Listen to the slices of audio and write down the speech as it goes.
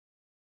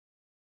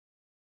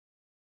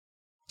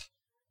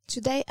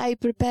Today I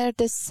prepared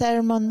this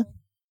sermon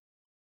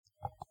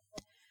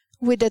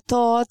with the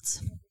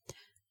thought,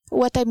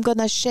 what I'm going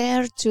to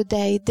share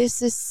today,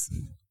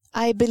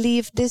 I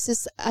believe this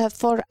is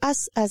for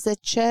us as a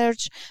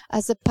church,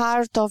 as a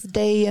part of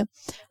the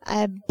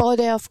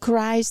body of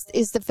Christ,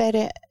 is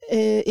very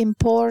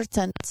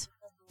important.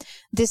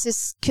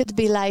 Could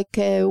be like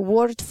a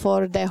word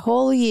for the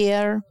whole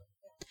year.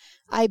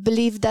 I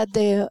believe that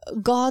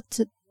God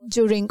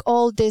during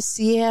all this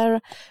year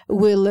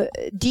will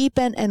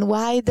deepen and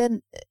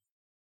widen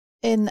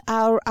in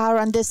our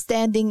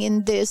understanding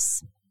in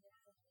this.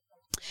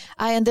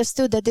 I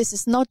understood that this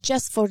is not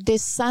just for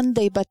this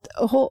Sunday, but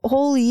a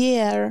whole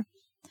year.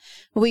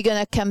 We're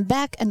going to come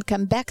back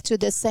to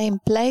the same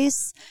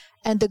place,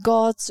 and the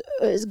God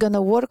is going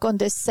to work on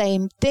the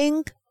same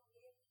thing.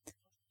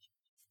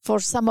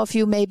 For some of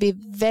you, maybe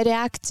very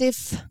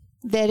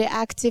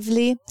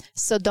actively,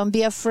 so don't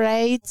be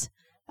afraid.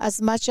 As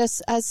much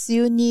as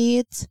you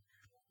need,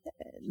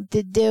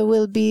 they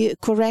will be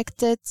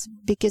corrected,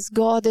 because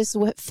God is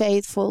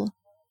faithful.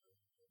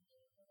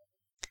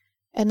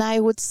 And I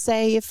would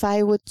say, if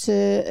I would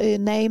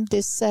name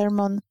this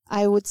sermon,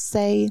 I would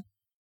say,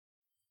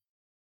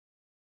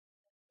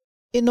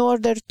 in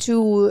order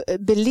to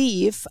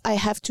believe, I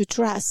have to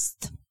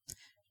trust.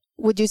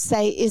 Would you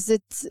say, is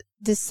it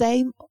the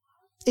same?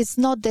 It's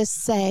not the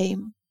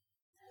same.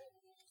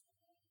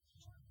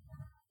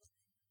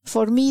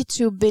 For me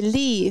to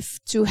believe,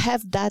 to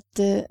have that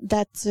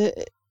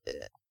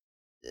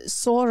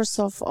source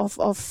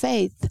of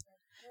faith,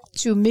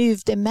 to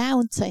move the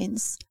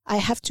mountains, I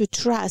have to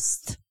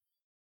trust.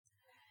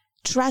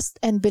 Trust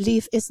and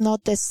belief is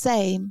not the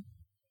same.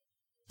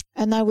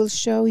 And I will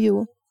show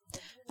you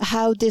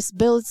how this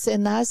builds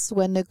in us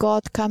when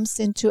God comes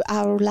into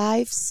our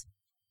lives.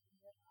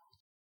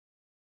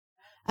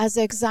 As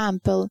an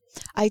example,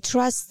 I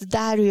trust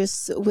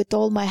Darius with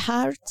all my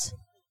heart.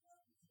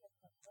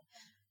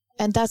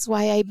 And that's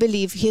why I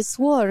believe his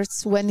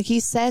words. When he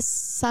says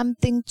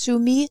something to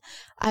me,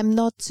 I'm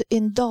not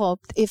in doubt.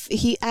 If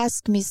he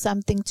asks me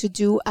something to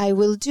do, I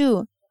will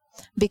do,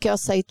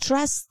 because I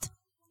trust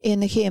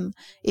in him.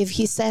 If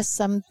he says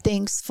some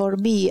things for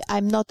me,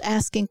 I'm not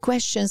asking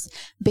questions,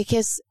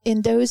 because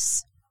in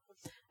those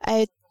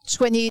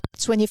 20,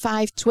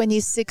 25,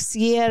 26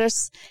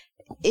 years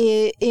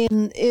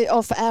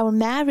of our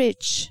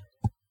marriage,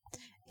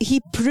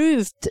 he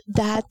proved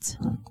that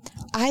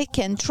I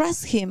can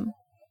trust him.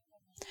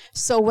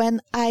 So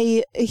when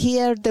I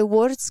hear the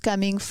words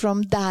coming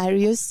from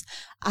Darius,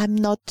 I'm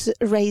not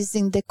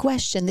raising the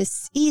question.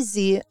 It's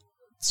easy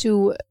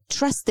to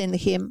trust in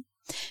him.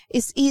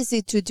 It's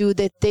easy to do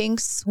the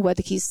things, what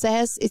he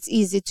says. It's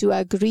easy to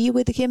agree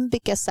with him,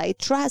 because I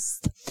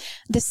trust.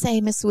 The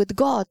same is with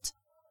God.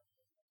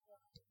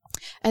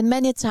 And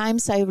many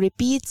times I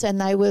repeat,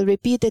 and I will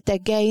repeat it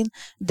again,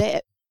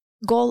 the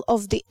goal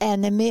of the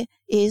enemy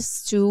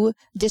is to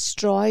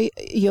destroy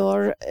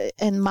your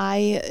and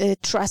my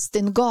trust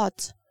in God.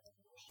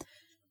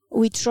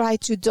 We try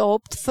to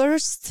doubt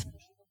first,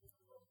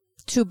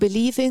 to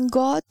believe in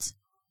God,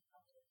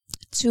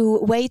 to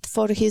wait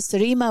for his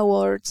Rhema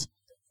word,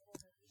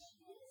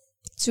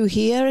 to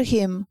hear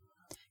him.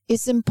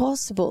 It's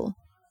impossible.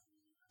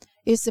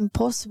 It's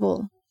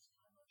impossible.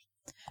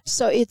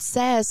 So it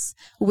says,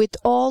 with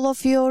all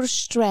of your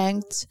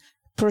strength,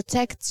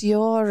 protect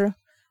your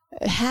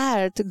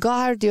heart,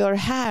 guard your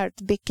heart,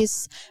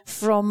 because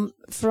from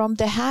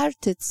the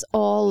heart it's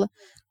all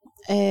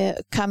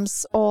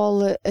comes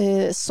all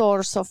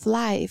source of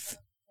life.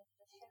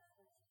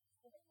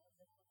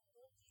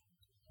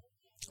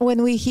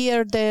 When we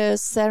hear the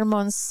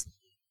sermons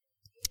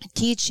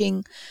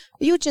teaching,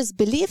 you just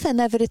believe and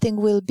everything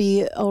will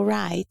be all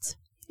right.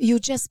 You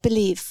just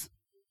believe,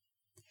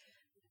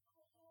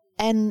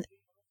 and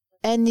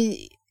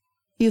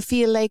you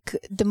feel like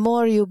the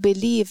more you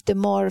believe, the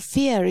more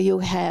fear you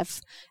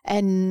have,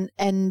 and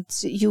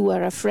you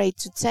are afraid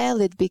to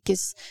tell it,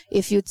 because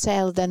if you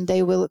tell, then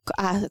they will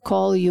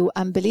call you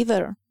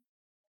unbeliever.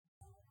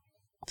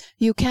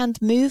 You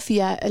can't move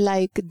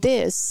like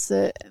this.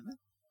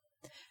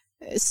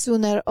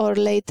 Sooner or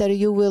later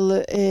you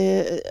will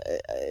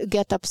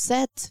get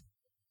upset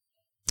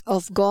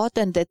of God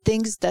and the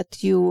things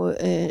that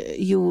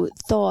you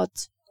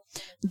thought.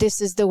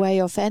 This is the way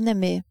of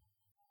enemy.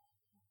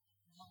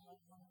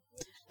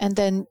 And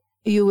then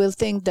you will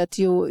think that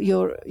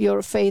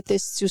your faith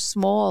is too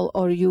small,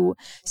 or you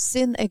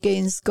sin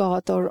against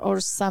God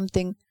or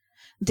something.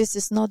 This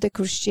is not the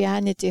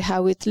Christianity,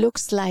 how it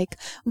looks like.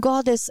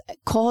 God is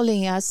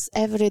calling us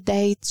every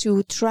day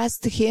to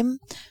trust him,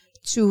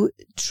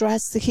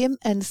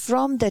 and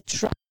from the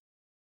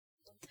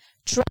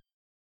trust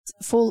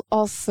full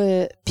of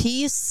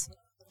peace,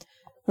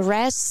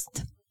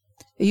 rest.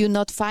 You're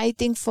not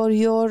fighting for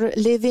your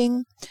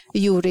living.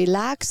 You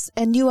relax,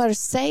 and you are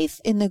safe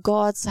in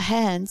God's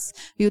hands.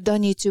 You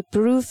don't need to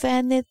prove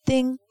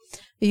anything.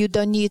 You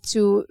don't need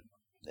to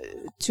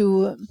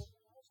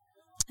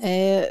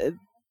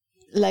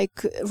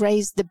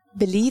raise the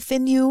belief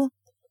in you.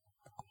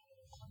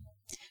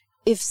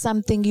 if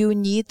something you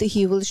need,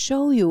 he will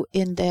show you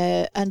in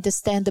the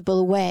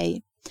understandable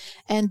way.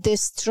 And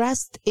this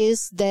trust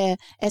is the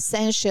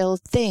essential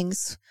thing.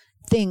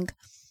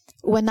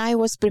 When I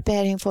was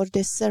preparing for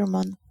this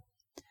sermon,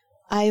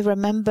 I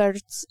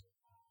remembered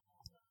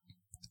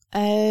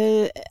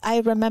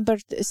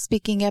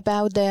speaking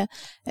about the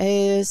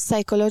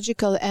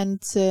psychological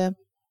and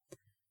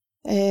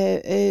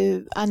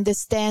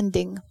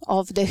understanding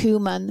of the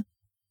human.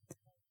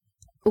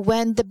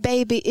 When the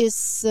baby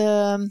is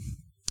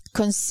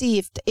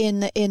conceived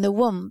in a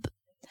womb,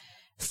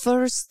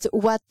 first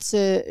what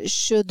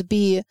should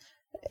be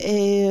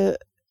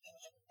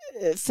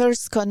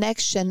first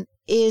connection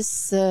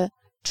is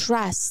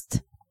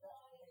trust.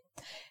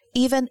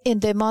 Even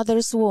in the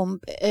mother's womb,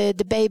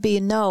 the baby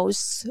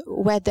knows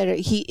whether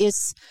he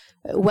is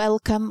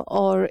welcome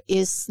or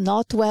is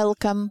not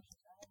welcome.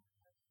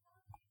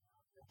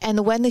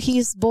 And when he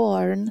is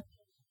born,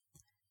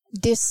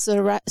 these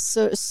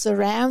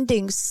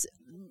surroundings,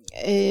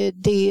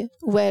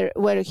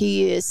 where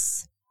he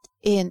is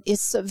in,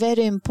 is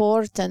very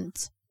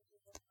important.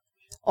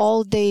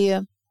 All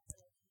the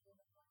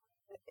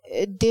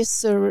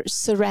these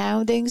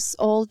surroundings,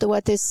 all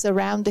what is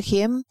around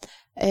him,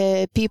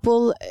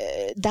 people,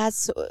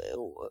 that's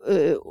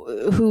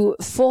who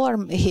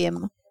form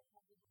him.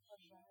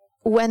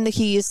 When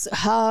he is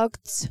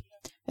hugged,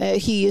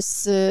 he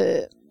is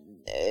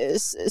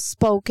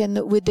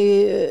spoken with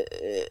the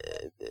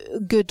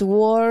good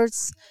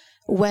words.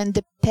 When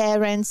the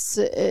parents,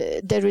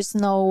 there is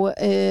no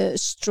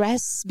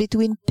stress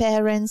between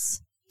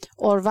parents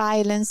or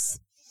violence,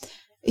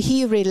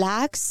 he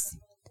relaxes,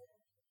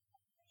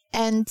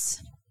 and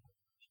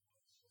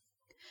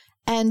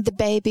the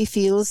baby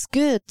feels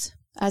good,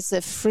 as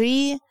a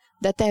free,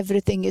 that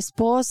everything is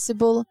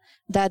possible,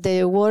 that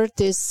the world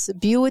is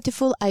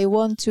beautiful. I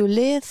want to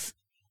live.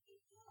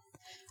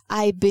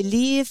 I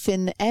believe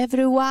in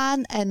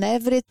everyone and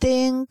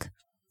everything.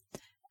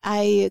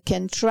 I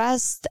can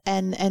trust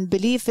and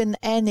believe in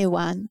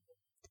anyone.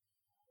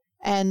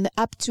 And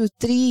up to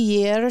 3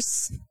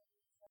 years,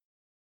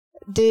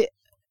 the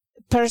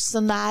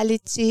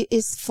personality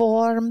is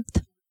formed.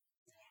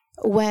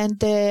 When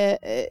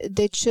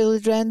the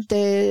children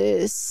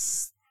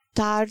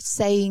start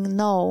saying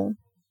no,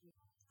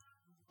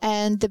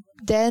 and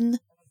then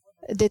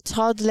the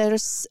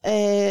toddlers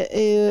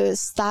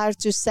start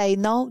to say,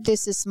 no,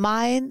 this is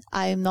mine,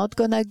 I'm not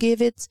gonna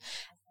give it,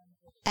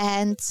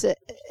 and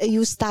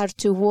you start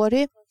to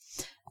worry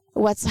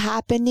what's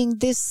happening.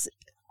 This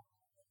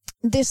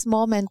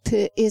moment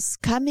is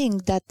coming,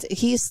 that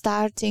he's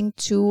starting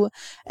to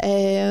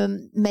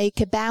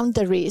make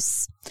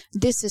boundaries.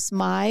 This is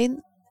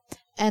mine,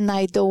 and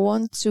I don't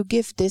want to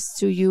give this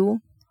to you.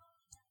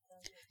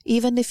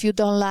 Even if you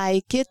don't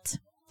like it,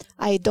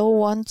 I don't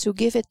want to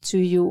give it to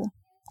you.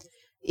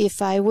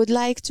 If I would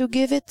like to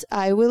give it,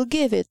 I will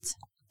give it.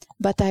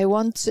 But I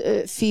won't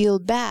feel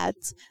bad.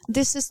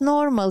 This is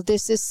normal.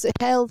 This is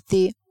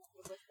healthy.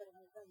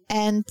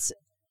 And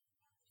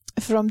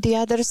from the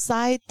other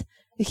side,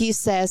 he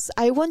says,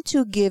 I want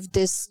to give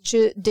this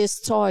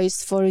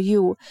toys for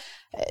you.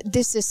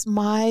 This is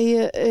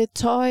my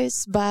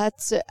toys,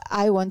 but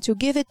I want to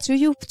give it to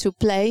you to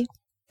play.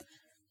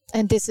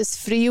 And this is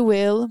free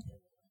will.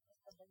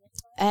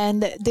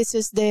 And this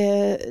is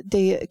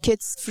the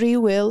kids' free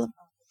will.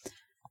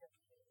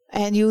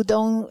 And you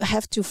don't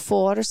have to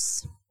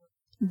force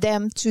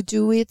them to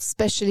do it,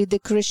 especially the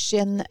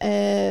Christian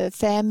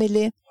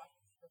family.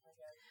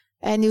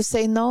 And you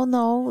say,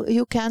 no,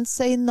 you can't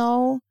say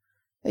no.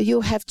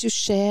 You have to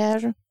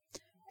share.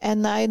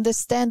 And I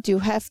understand you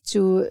have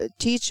to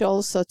teach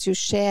also to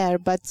share,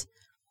 but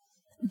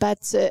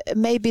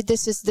maybe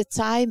this is the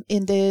time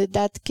in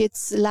that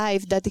kid's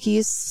life that he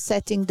is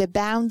setting the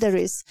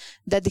boundaries,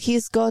 that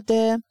he's got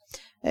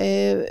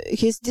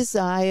his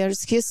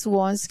desires, his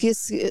wants,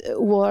 his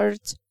word,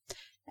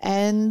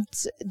 and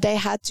they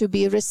had to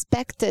be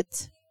respected.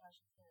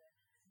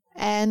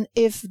 And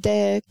if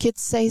the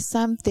kids say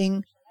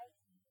something,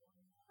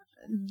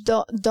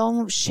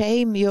 don't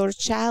shame your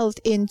child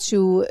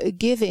into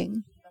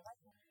giving.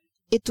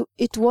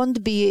 It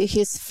won't be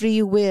his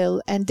free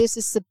will, and this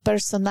is a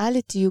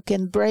personality. You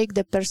can break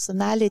the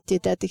personality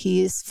that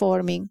he is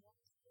forming.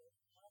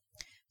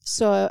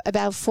 So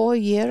about 4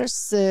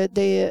 years,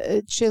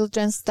 the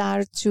children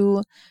start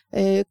to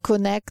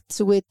connect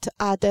with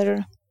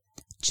other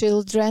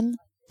children,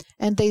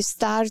 and they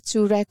start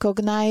to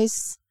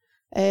recognize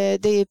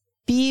the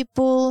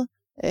people,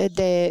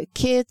 the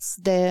kids,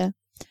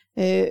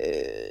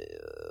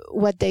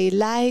 what they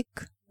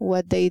like,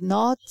 what they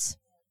not,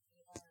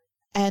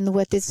 and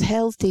what is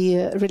healthy.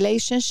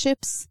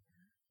 Relationships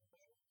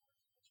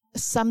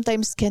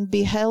sometimes can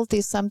be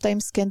healthy,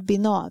 sometimes can be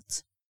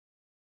not.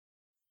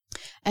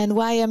 And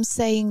why I'm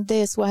saying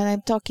this, why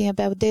I'm talking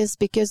about this,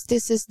 because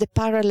this is the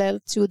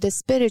parallel to the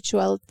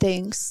spiritual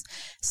things.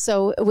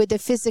 So with the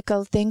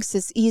physical things,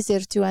 it's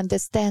easier to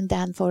understand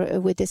than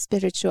with the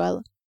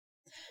spiritual.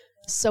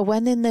 So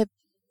when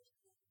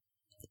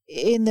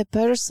in a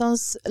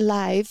person's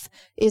life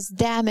is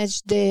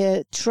damaged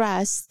the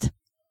trust,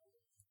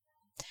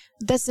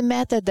 Doesn't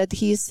matter that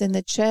he is in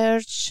a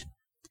church,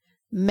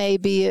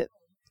 maybe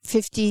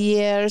 50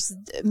 years,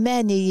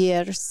 many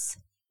years.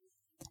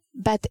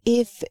 But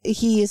if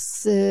he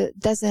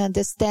doesn't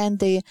understand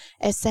the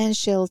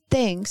essential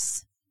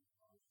things,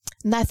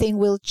 nothing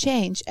will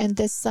change. And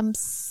there's some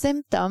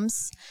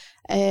symptoms.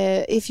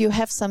 If you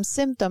have some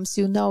symptoms,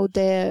 you know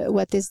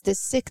what is the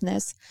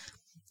sickness.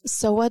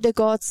 So what the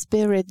God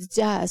Spirit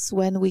does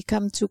when we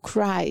come to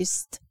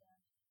Christ,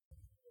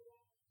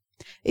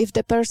 if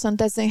the person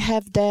doesn't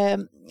have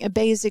the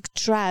basic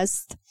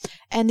trust,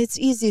 and it's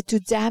easy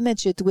to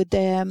damage it with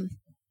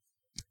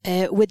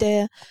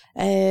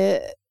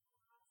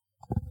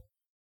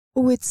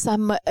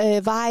some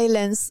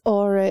violence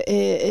or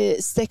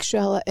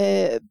sexual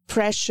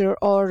pressure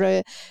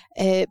or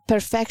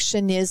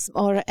perfectionism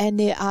or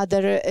any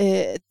other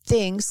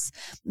things,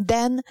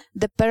 then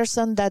the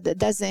person that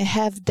doesn't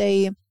have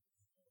the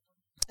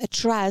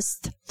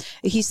trust,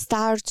 he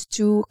starts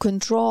to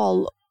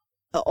control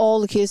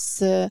all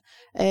his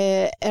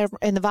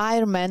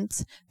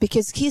environment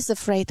because he's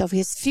afraid of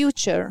his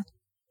future.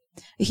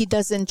 He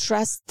doesn't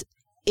trust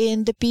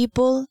in the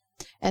people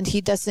and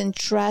he doesn't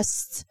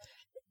trust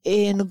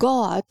in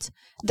God.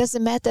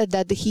 Doesn't matter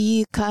that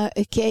he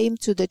came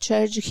to the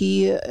church,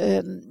 he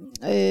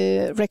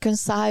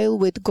reconciled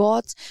with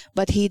God,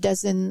 but he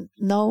doesn't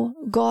know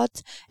God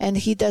and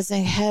he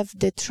doesn't have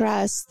the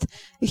trust.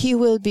 He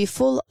will be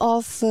full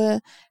of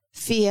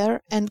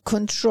fear and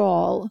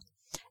control.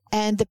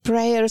 And the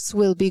prayers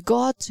will be,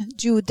 God,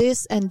 do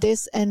this and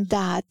this and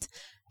that.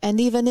 And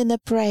even in the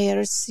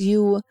prayers,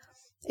 you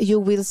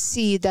will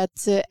see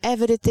that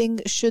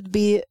everything should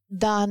be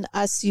done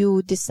as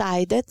you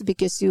decided,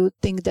 because you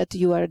think that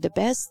you are the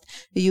best.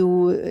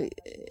 You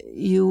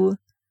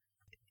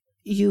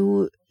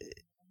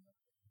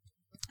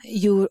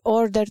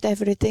ordered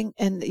everything,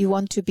 and you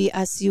want to be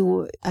as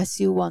you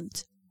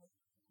want.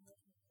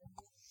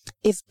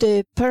 If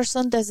the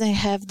person doesn't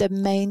have the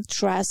main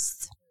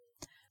trust,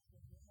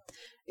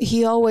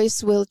 he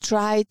always will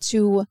try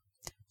to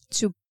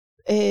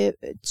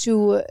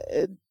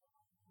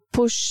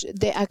push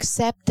the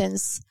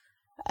acceptance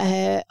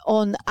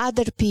on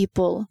other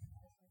people.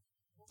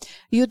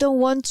 You don't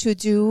want to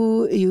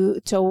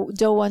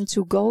don't want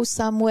to go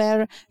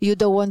somewhere, you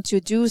don't want to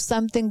do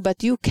something,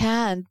 but you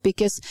can't,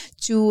 because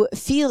to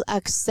feel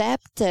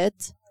accepted,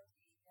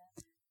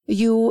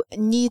 you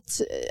need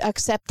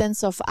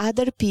acceptance of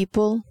other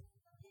people.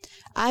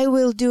 I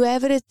will do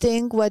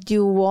everything what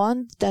you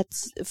want,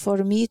 that's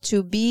for me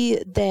to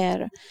be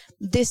there.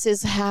 This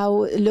is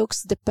how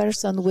looks the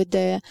person with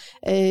the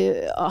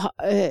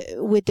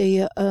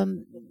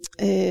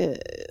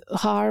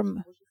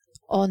harm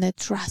on a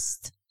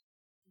trust.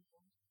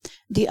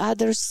 The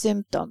other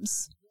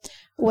symptoms,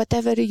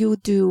 whatever you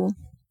do,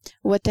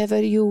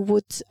 whatever you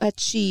would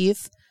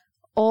achieve,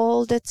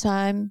 all the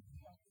time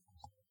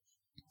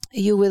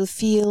you will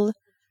feel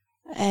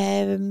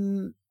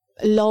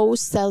low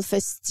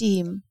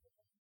self-esteem.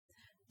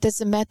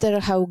 Doesn't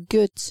matter how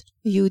good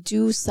you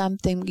do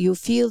something, you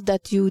feel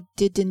that you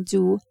didn't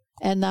do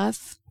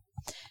enough.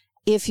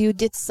 If you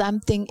did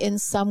something and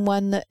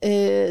someone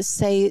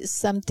say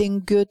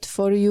something good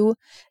for you,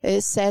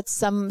 said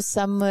some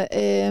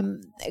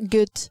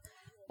good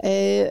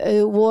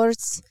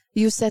words,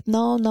 you said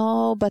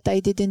no, but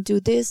I didn't do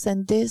this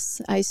and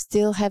this. I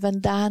still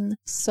haven't done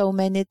so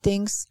many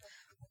things.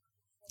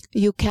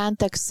 You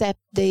can't accept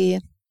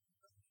this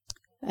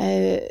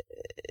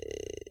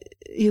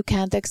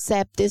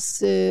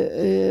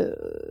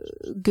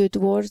good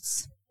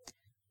words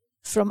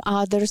from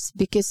others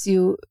because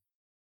you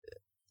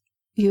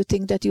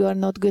think that you are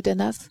not good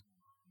enough.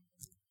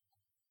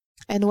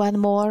 And one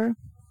more,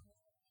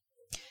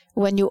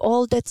 when you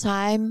all the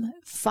time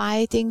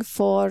fighting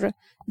for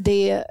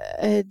the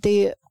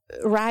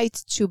right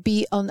to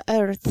be on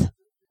earth,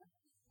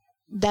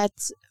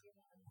 that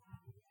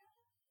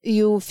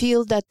you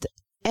feel that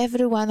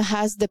everyone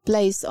has the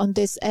place on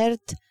this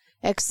earth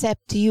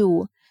except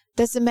you.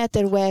 Doesn't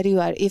matter where you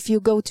are. If you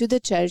go to the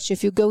church,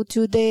 if you go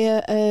to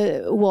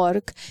the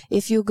work,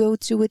 if you go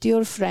to with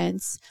your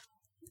friends,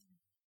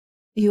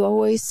 you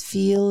always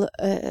feel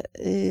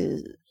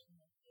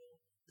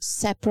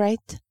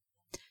separate.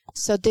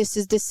 So this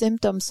is the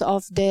symptoms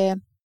of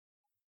the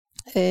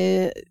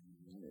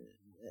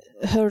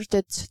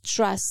hurted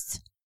trust.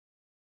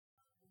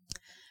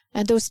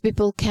 And those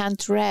people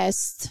can't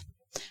rest.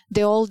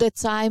 They all the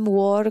time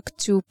work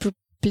to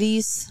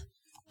please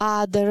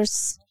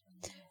others.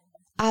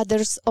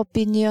 Others'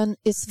 opinion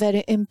is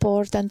very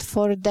important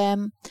for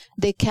them.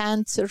 They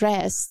can't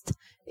rest.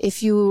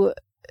 If you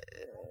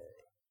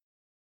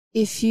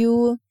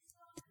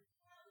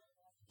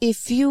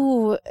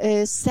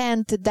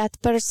send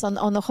that person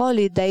on a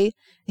holiday,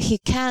 he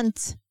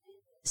can't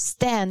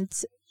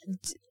stand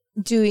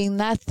doing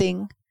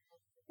nothing.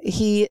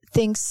 He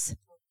thinks,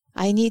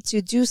 I need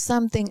to do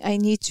something, I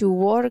need to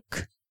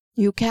work.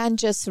 You can't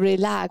just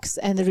relax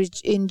and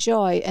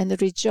enjoy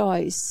and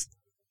rejoice.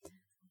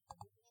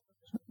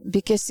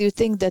 Because you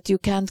think that you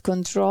can't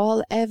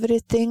control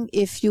everything.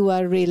 If you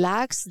are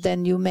relaxed,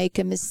 then you make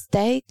a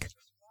mistake.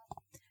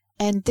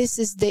 And this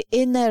is the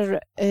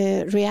inner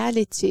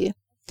reality.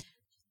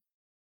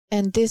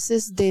 And this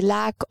is the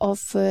lack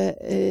of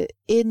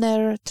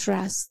inner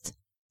trust.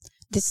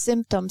 The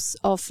symptoms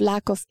of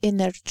lack of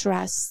inner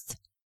trust.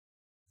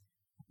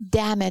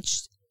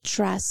 Damaged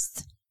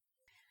trust.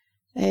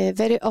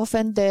 Very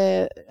often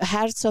the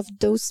hearts of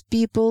those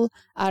people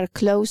are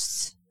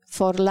closed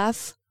for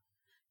love.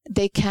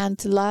 They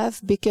can't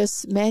love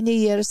because many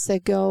years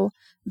ago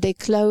they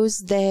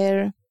closed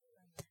their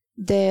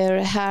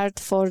heart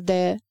for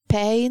the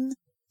pain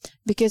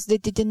because they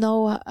didn't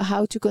know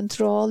how to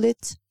control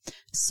it.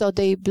 So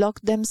they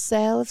blocked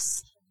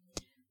themselves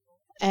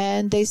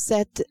and they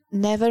said,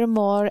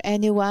 nevermore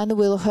anyone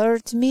will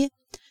hurt me.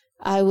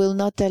 I will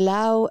not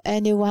allow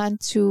anyone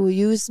to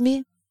use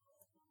me.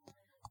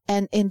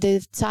 And in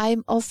the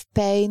time of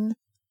pain,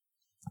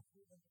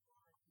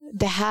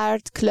 the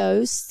heart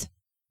closed.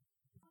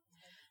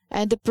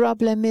 And the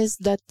problem is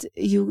that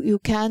you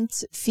can't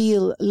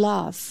feel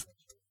love.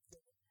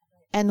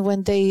 And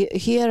when they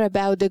hear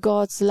about the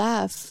God's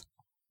love,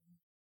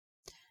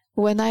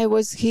 when I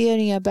was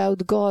hearing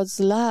about God's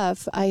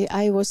love,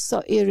 I was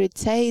so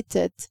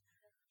irritated.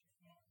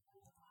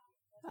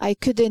 I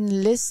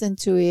couldn't listen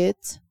to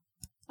it.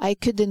 I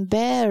couldn't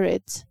bear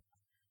it.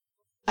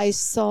 I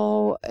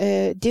saw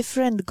a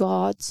different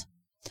God.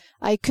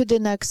 I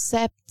couldn't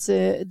accept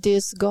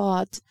this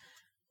God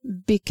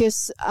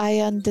because I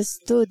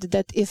understood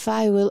that if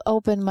I will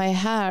open my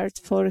heart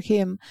for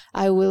Him,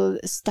 I will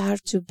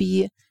start to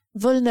be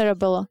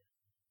vulnerable.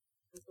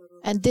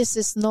 And this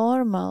is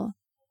normal.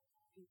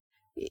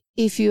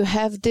 If you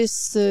have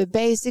this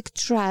basic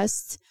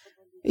trust,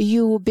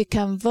 you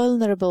become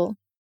vulnerable.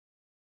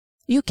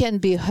 You can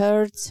be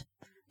hurt.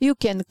 You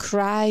can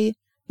cry.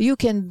 You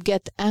can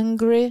get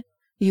angry.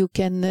 You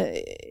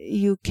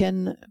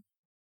can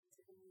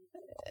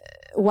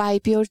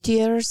wipe your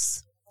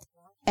tears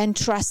and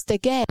trust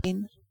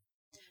again,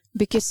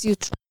 because you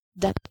trust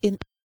that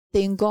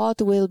in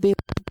God will be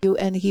with you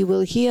and He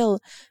will heal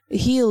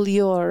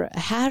your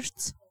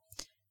heart.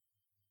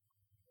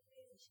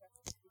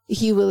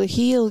 He will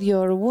heal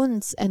your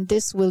wounds, and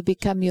this will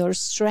become your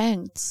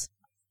strength.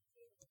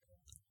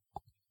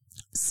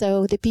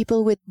 So the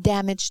people with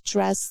damaged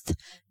trust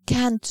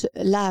can't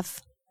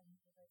love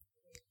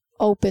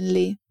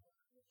openly.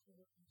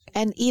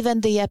 And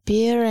even the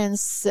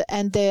appearance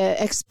and the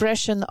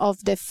expression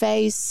of the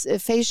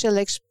facial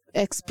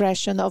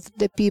expression of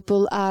the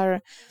people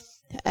are,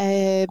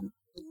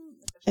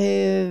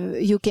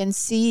 you can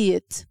see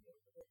it.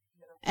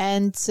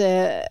 And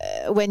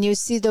when you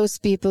see those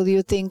people,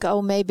 you think,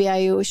 oh, maybe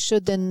I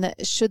shouldn't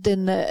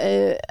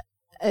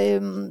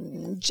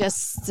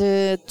just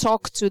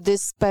talk to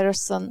this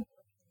person.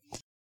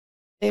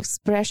 The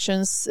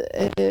expressions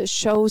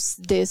shows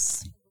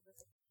this.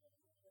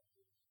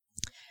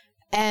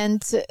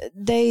 And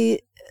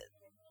they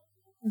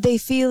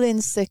feel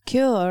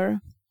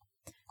insecure,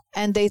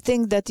 and they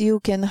think that you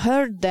can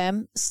hurt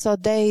them, so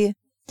they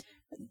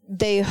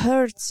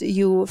hurt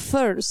you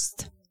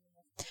first.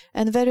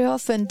 And very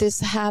often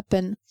this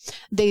happens.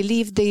 They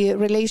leave the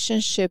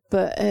relationship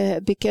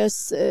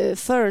because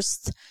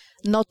first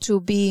not to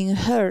being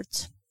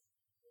hurt.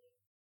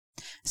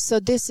 So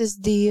this is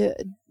the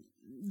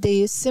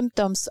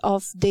symptoms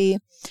of the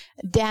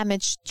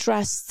damaged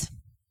trust.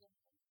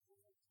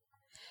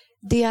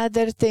 The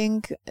other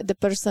thing, the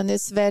person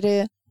is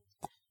very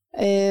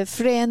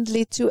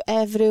friendly to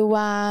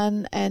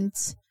everyone and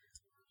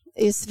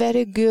is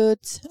very good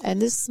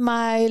and is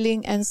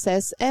smiling and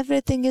says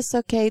everything is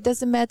okay. It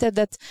doesn't matter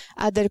that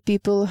other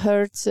people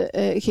hurt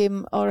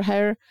him or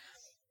her.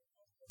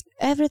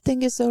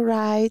 Everything is all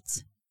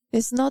right.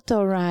 It's not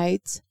all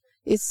right.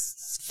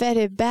 It's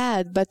very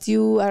bad, but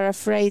you are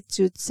afraid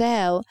to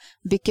tell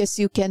because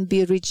you can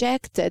be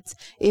rejected.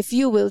 If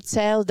you will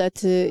tell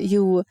that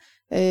you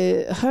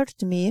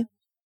hurt me,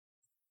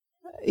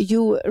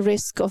 you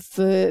risk of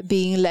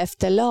being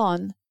left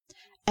alone.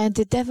 And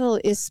the devil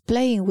is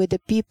playing with the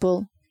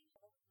people.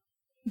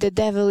 The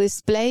devil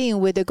is playing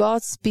with the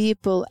God's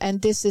people,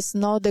 and this is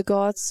not the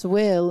God's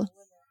will.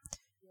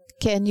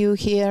 Can you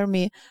hear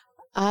me?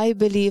 I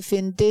believe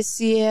in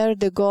this year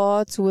the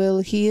God will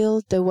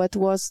heal what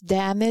was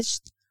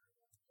damaged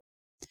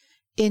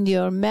in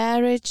your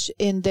marriage,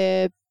 in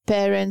the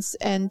parents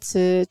and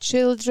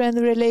children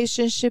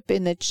relationship,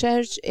 in the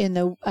church,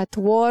 at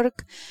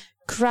work.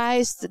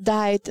 Christ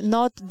died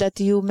not that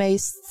you may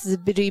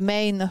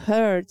remain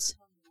hurt,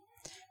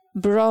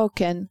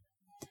 broken.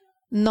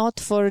 Not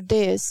for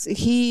this.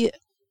 He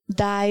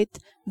died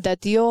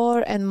that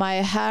your and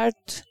my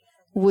heart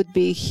would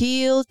be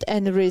healed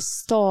and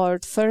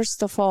restored.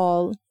 First of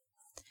all,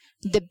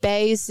 the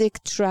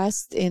basic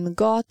trust in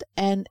God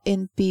and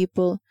in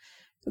people.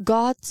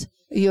 God,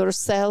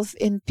 yourself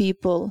in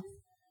people.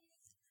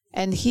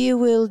 And He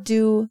will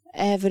do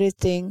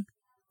everything.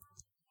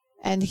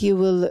 And He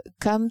will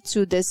come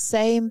to the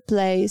same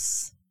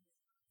place.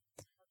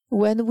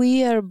 When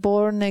we are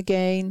born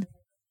again,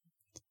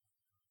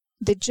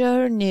 the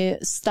journey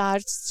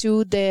starts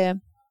to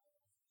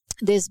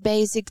this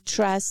basic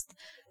trust,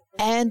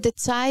 And the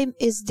time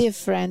is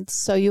different,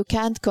 so you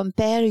can't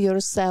compare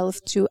yourself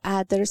to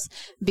others,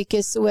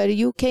 because where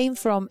you came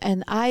from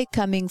and I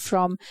coming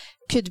from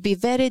could be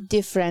very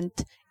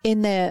different.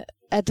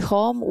 At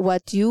home,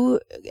 what you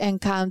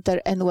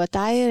encounter and what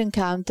I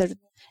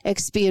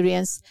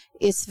experience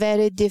is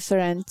very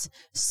different.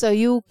 So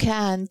you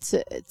can't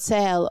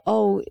tell,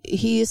 oh,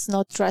 he is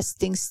not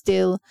trusting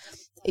still.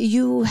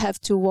 You have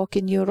to walk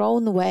in your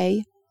own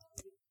way.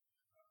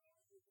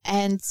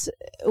 And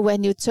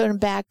when you turn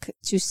back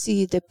to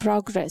see the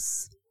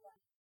progress,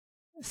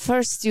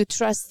 first you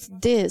trust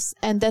this,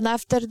 and then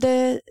after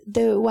the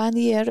 1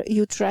 year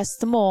you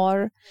trust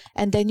more,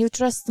 and then you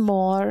trust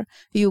more.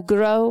 You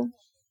grow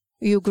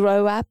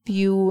up,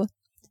 you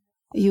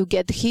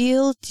get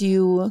healed,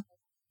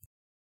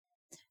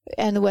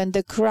 and when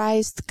the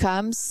Christ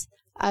comes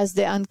as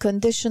the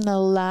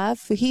unconditional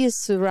love, he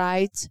is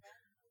right.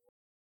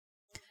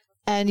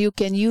 And you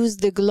can use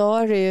the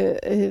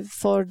glory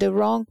for the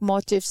wrong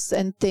motives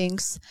and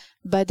things.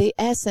 But the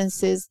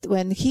essence is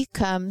when he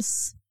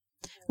comes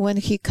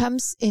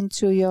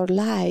into your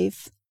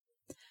life,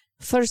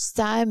 first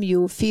time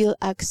you feel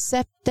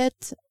accepted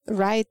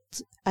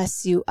right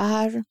as you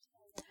are.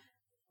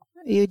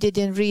 You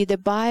didn't read the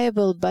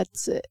Bible, but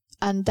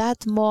at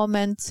that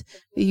moment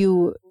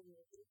you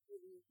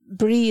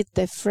breathe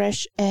the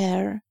fresh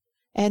air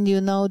and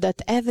you know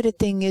that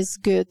everything is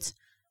good.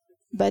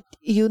 But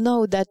you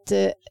know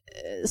that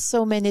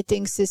so many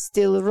things is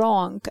still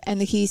wrong,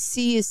 and he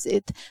sees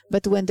it.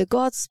 But when the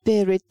God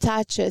Spirit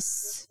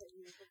touches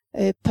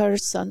a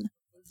person,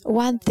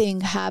 one thing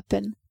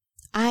happens.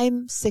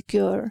 I'm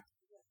secure.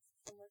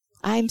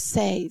 I'm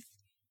safe.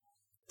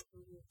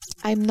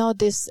 I'm not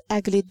this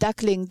ugly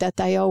duckling that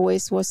I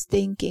always was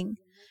thinking.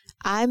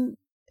 I'm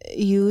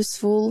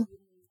useful.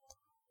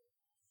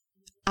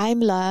 I'm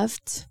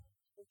loved.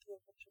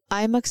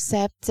 I'm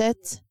accepted,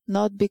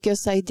 not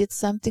because I did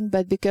something,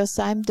 but because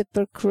I'm the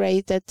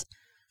created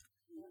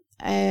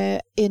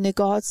in a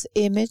God's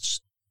image.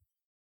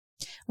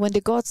 When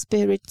the God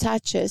Spirit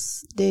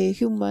touches, the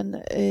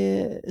human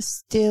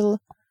still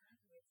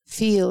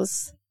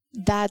feels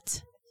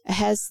that,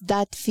 has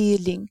that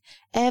feeling.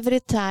 Every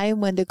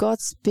time when the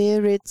God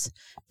Spirit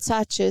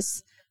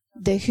touches,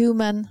 the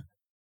human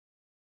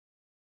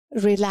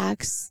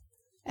relax.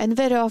 And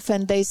very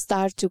often they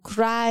start to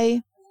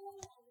cry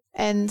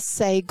and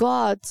say,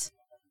 God,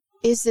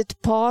 is it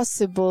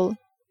possible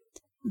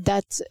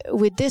that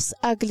with this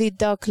ugly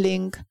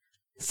duckling,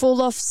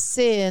 full of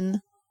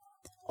sin,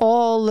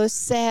 all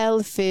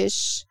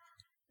selfish,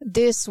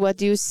 this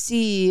what you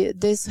see,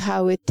 this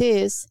how it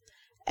is,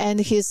 and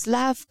his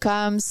love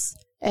comes,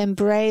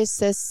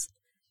 embraces,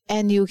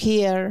 and you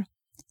hear,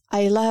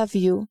 I love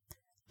you,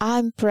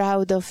 I'm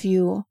proud of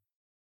you.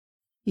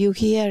 You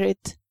hear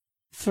it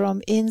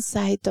from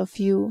inside of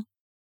you.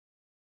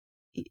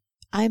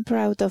 I'm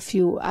proud of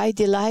you. I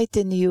delight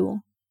in you.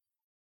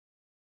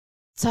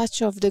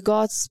 Touch of the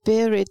God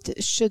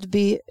Spirit should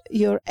be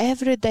your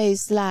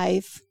everyday's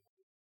life,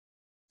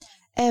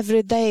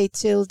 every day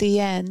till the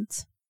end.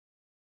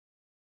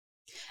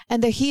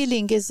 And the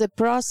healing is a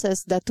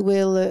process that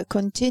will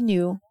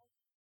continue.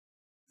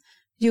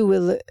 You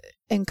will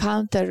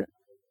encounter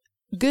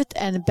good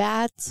and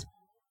bad.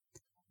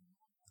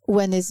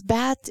 When it's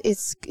bad,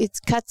 it's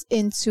cut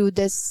into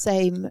the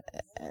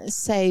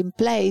same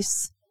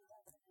place.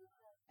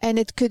 And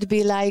it could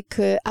be like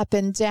up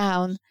and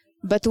down.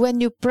 But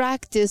when you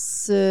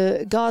practice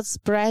God's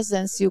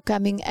presence, you're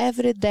coming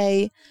every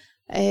day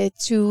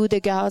to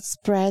the God's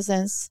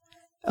presence,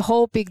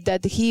 hoping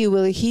that he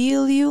will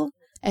heal you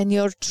and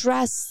your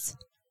trust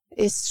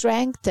is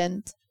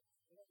strengthened.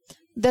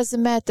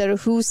 Doesn't matter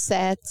who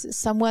said,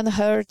 someone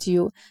hurt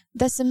you.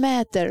 Doesn't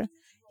matter.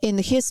 In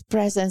his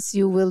presence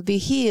you will be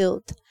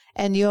healed.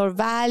 And your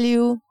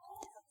value,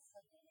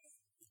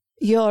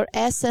 your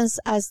essence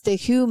as the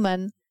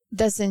human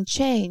doesn't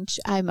change.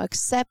 I'm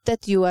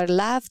accepted, you are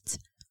loved,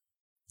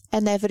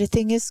 and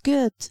everything is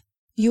good.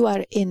 You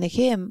are in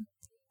him.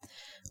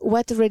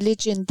 What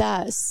religion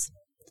does?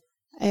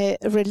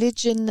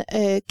 Religion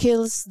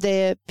kills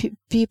the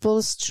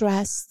people's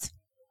trust.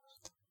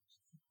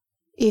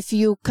 If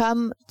you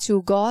come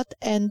to God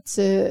and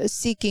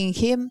seeking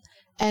him,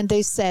 and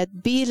they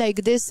said, be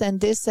like this and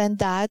this and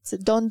that,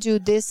 don't do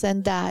this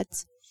and that.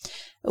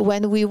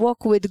 When we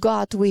walk with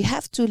God, we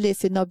have to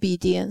live in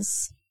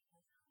obedience.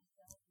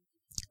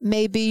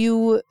 Maybe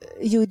you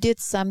did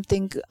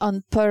something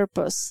on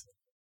purpose.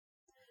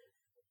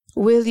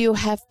 Will you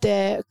have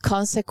the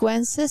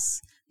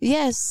consequences?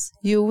 Yes,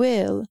 you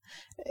will.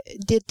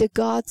 Did the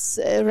God's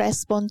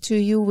response to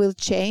you will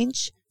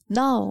change?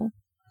 No.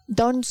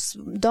 Don't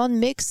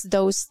mix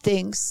those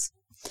things.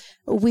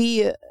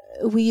 We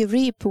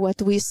reap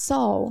what we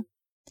sow.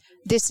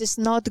 This is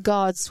not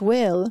God's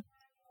will.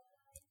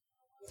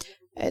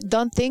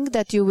 Don't think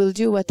that you will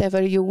do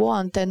whatever you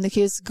want and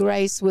his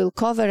grace will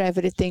cover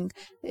everything.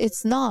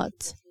 It's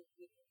not.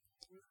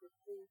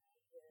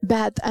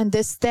 But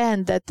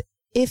understand that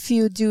if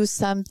you do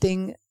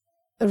something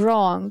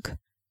wrong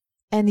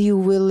and you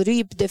will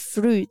reap the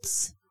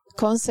fruits,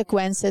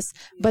 consequences,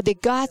 but the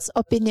God's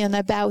opinion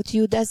about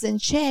you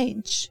doesn't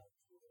change.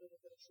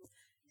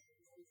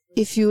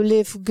 If you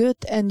live good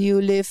and you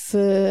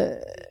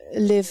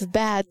live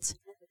bad,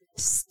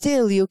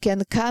 still you can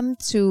come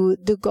to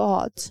the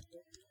God.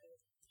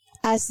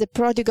 As the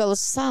prodigal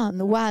son,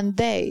 one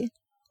day,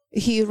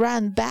 he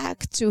ran back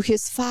to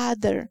his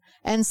father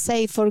and say,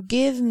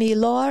 "Forgive me,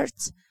 Lord.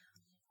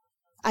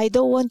 I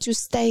don't want to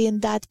stay in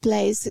that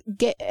place.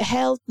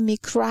 Help me,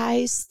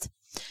 Christ."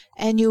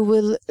 And you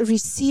will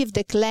receive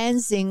the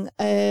cleansing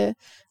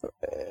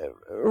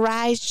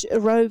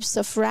robes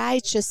of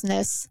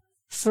righteousness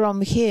from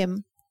him.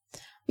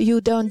 You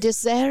don't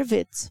deserve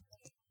it,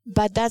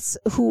 but that's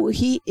who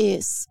he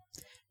is.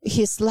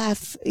 His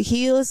love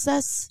heals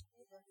us.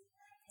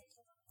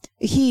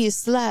 He is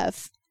love.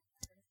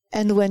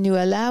 And when you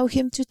allow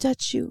him to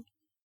touch you,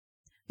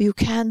 you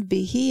can't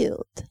be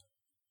healed.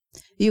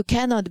 You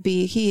cannot be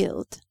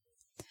healed.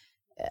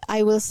 I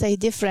will say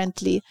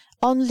differently.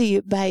 Only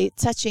by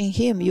touching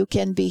him you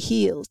can be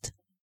healed.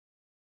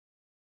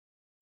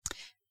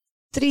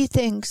 3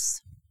 things.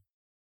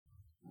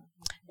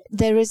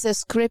 There is a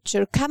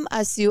scripture, "Come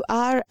as you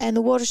are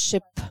and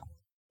worship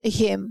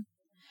him."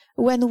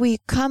 When we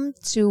come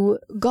to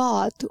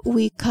God,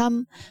 we come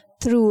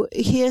through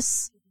him,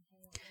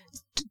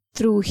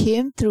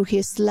 through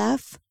his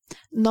love,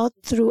 not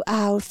through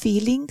our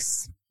feelings,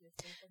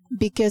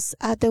 because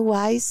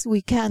otherwise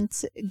we can't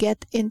get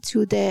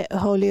into the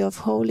Holy of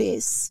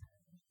Holies.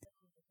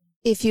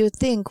 If you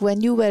think when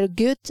you were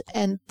good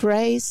and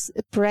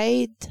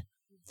prayed,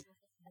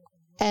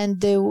 and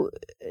the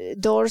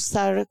doors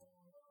are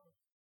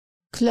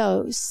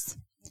closed,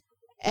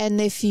 and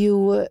if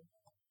you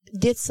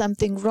did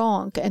something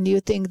wrong and you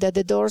think that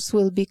the doors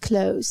will be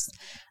closed,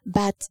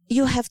 but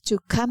you have to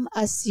come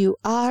as you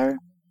are,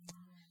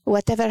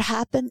 whatever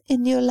happened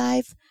in your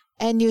life,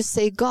 and you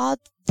say, "God,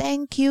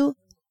 thank you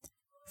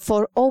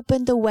for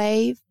opening the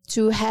way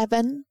to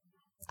heaven.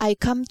 I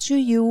come to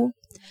you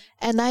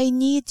and I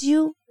need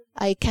you.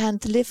 I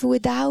can't live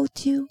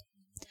without you.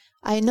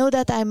 I know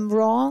that I'm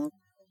wrong,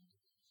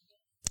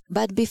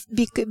 but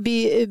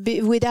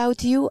without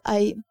you,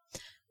 I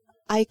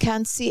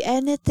can't see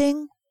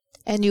anything."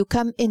 And you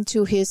come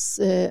into his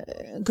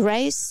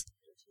grace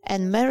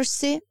and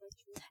mercy,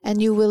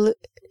 and you will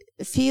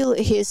feel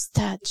his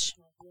touch.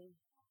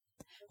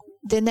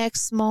 The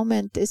next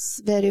moment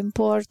is very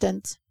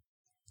important,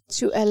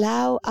 to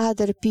allow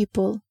other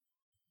people,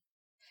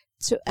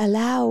 to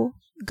allow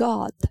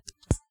God.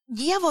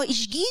 Dievo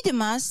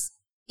išgydymas,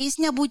 jis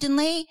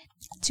nebūtinai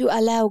to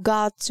allow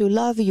God to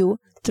love you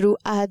through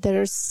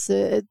others,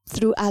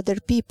 through other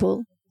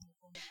people.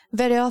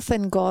 Very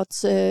often God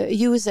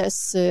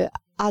uses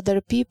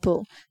other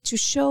people to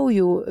show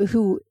you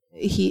who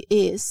he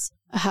is,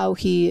 how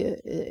he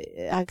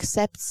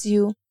accepts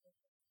you.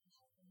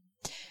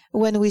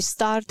 When we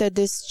started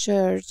this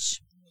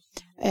church,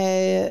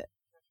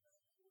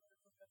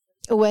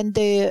 when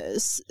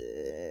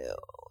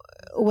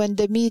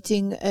the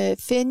meeting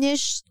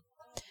finished,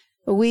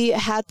 we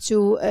had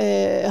to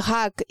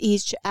hug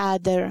each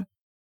other,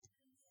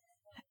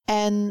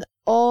 and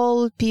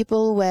all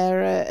people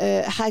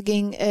were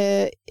hugging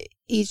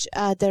each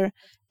other,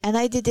 and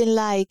I didn't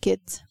like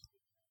it.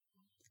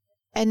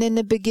 And in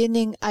the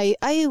beginning,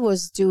 I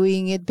was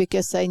doing it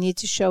because I need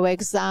to show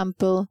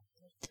example.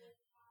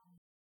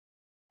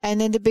 And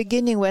in the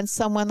beginning, when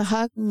someone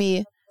hugged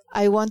me,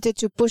 I wanted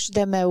to push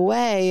them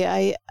away.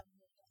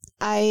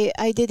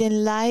 I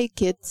didn't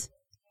like it.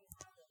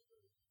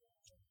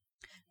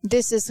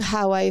 This is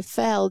how I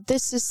felt.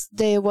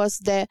 There was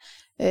the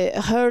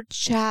hurt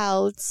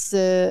child's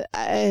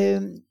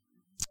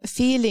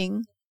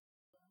feeling.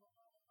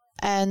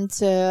 And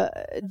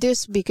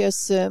this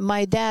because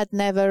my dad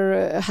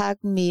never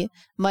hugged me.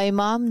 My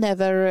mom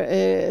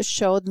never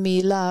showed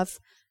me love.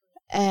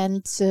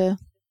 And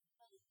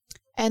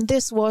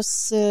this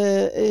was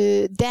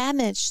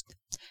damaged.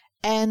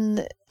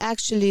 And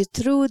actually,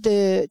 through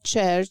the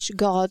church,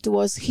 God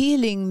was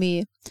healing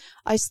me.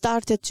 I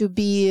started to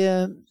be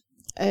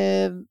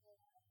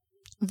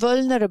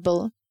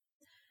vulnerable.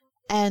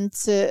 And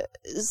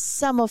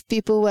some of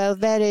people were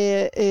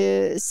very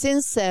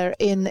sincere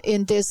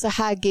in this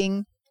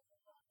hugging.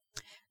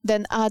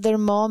 Then other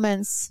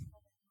moments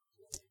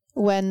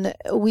when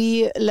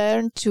we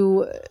learn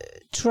to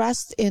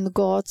trust in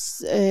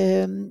God's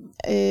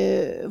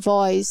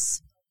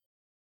voice.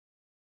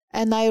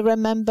 And I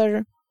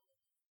remember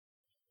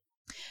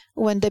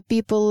when the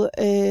people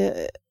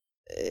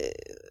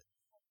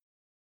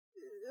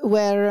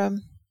were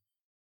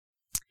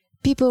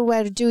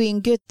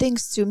doing good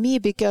things to me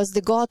because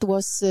the God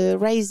was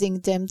raising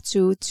them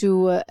to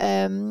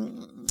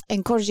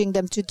encouraging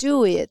them to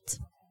do it.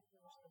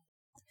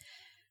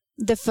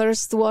 The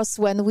first was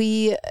when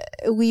we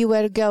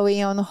were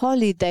going on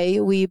holiday.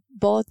 We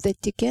bought the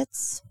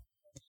tickets,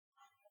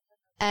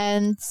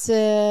 and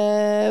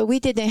we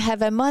didn't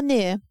have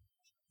money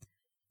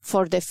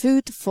for the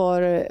food,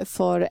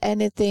 for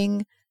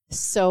anything.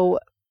 So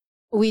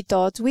we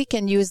thought we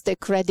can use the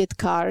credit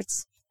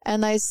cards.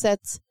 And I said,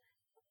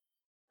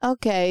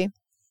 okay,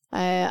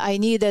 I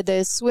needed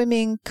a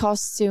swimming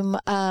costume.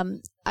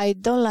 I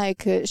don't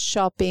like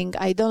shopping.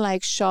 I don't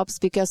like shops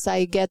because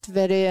I get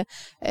very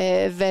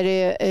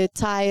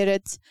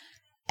tired.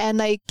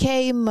 And I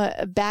came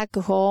back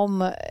home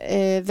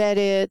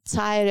very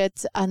tired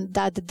on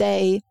that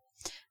day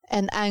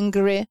and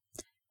angry.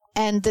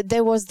 And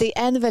there was the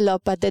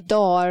envelope at the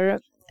door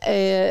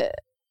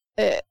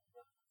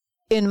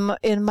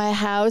in my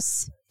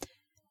house.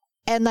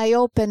 And I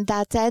opened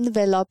that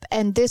envelope,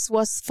 and this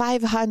was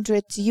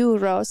 500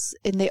 euros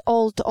in the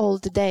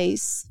old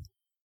days.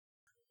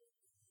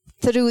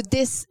 Through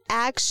this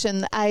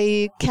action,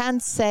 I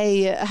can't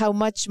say how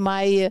much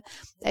my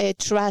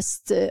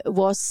trust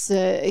was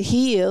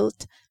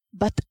healed,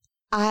 but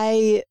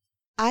I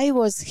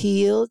was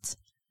healed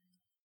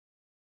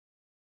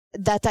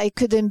that I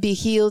couldn't be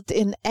healed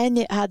in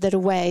any other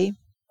way.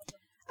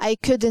 I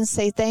couldn't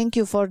say thank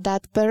you for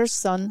that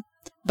person,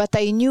 but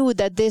I knew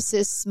that this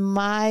is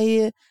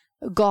my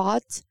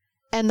God,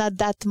 and at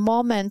that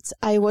moment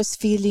I was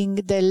feeling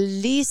the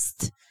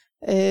least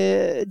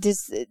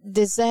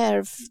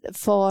deserve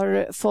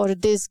for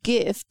this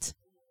gift.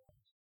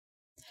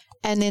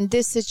 And in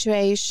this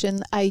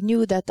situation, I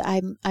knew that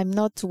I'm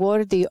not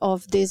worthy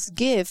of this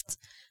gift,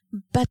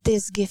 but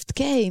this gift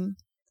came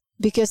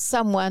because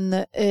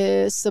someone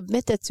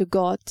submitted to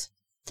God,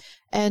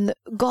 and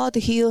God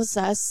heals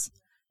us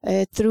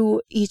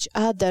through each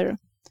other,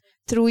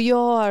 through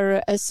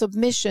your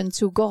submission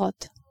to God.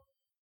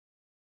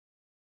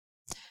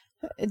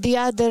 The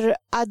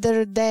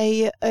other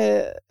day,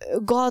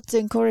 God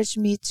encouraged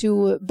me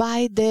to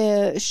buy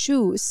the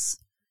shoes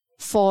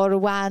for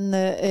one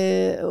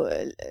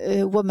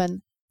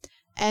woman,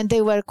 and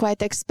they were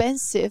quite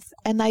expensive.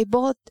 And I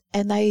bought,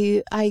 and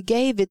I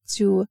gave it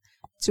to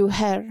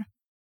her.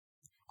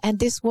 And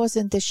this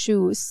wasn't the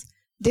shoes.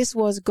 This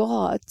was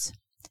God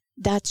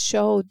that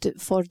showed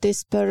for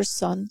this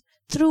person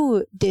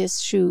through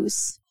these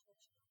shoes.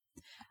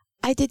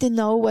 I didn't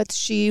know what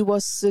she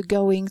was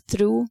going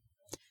through.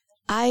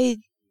 I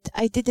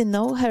didn't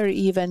know her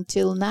even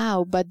till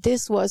now, but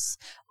this was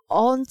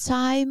on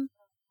time,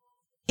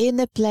 in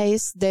a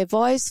place, the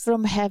voice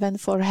from heaven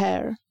for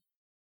her,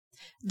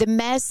 the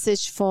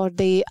message for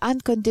the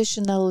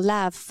unconditional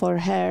love for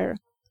her.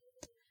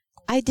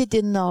 I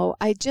didn't know.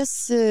 I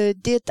just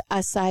did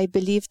as I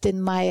believed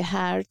in my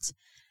heart.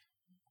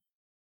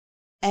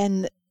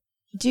 And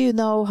do you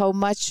know how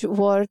much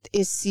worth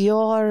is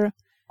your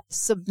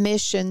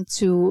submission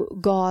to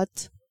God?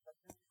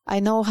 I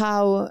know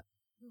how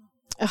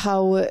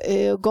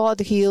God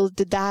healed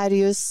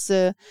Darius'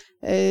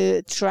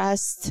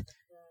 trust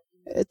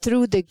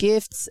through the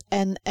gifts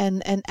and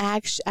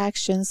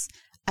actions.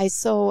 I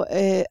saw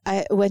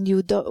when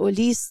you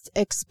least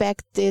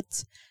expect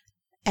it,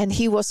 and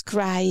he was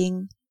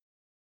crying.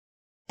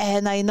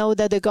 And I know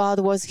that the God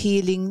was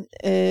healing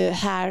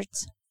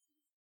heart.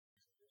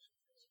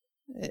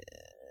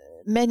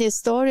 Many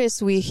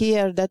stories we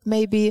hear that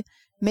maybe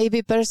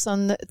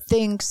person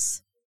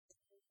thinks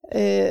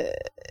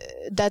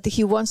that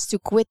he wants to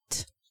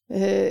quit,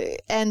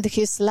 end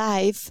his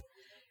life,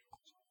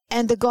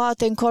 and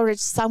God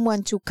encouraged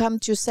someone to come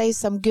to say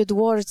some good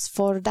words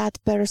for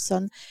that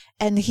person,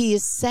 and he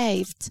is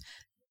saved.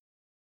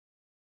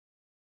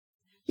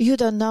 You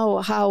don't know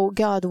how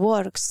God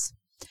works.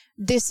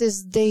 This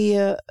is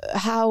the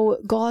how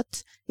God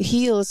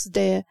heals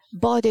the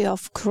body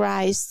of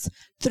Christ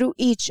through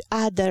each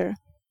other.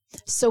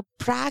 So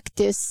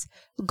practice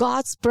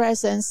God's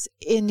presence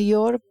in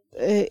your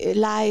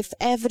life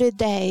every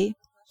day.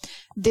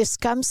 This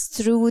comes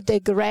through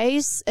the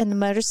grace and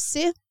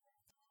mercy.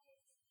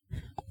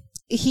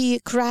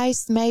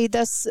 Christ made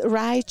us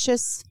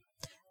righteous,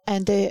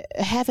 and the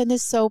heaven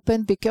is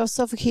open because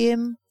of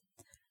him.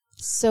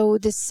 So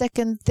the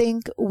second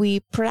thing, we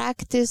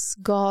practice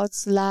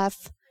God's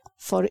love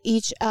for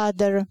each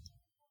other.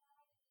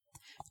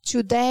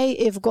 Today,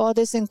 if God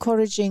is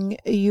encouraging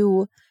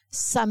you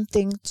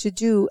something to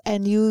do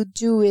and you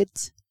do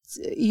it,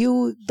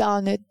 you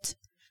done it,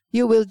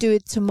 you will do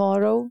it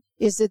tomorrow.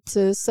 Is it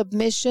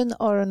submission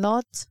or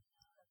not?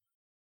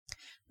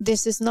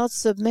 This is not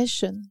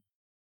submission.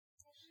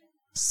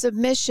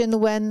 Submission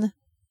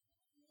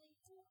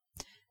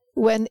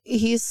when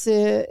he's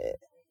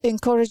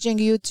encouraging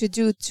you to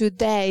do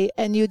today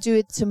and you do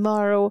it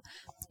tomorrow,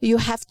 you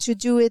have to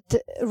do it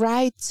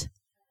right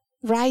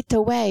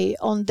away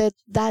on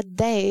that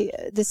day,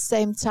 the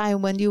same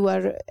time when you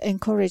are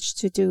encouraged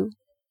to do.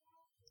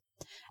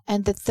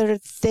 And the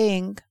third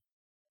thing,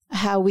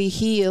 how we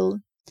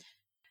heal.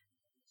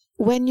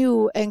 When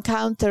you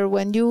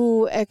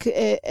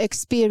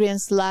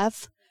experience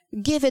love,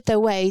 give it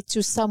away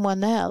to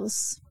someone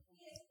else.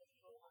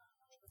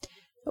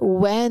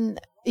 When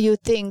you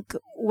think,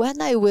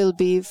 when I will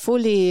be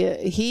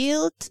fully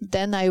healed,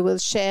 then I will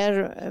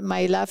share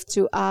my love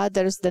to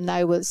others, then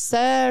I will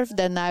serve,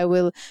 then I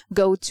will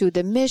go to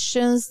the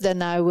missions,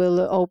 then I will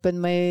open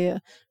my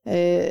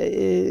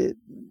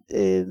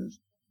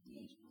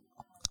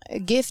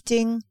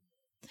gifting.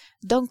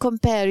 Don't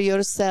compare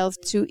yourself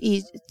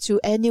to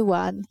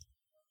anyone,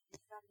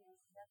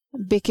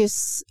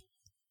 because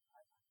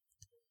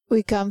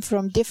We come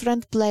from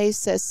different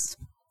places.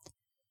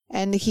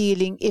 And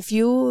healing. If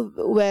you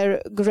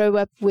grow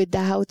up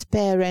without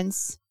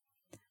parents,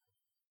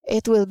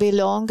 it will be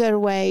longer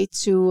way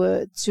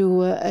to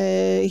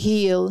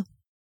heal.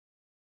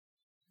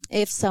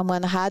 If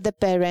someone had a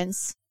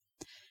parents,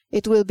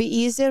 it will be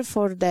easier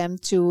for them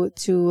to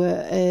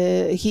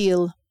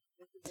heal.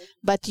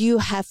 But you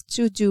have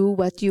to do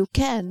what you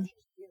can.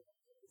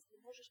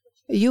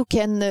 You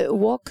can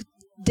walk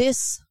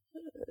this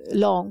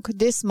long,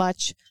 this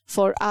much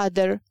for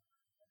other.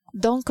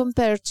 Don't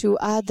compare to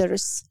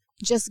others.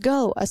 Just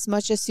go as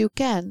much as you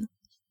can.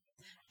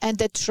 And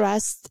the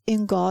trust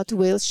in God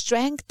will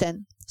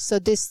strengthen. So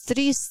these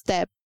 3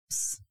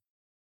 steps.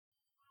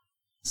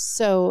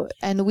 So,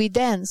 and we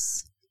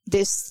dance.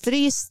 These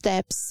 3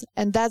 steps.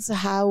 And that's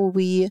how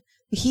we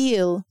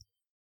heal.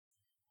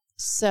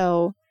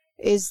 So,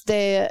 is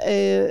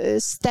the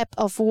step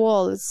of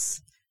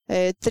walls.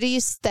 3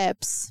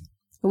 steps.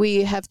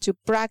 We have to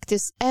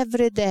practice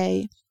every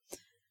day.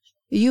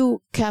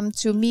 You come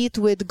to meet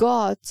with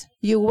God.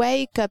 You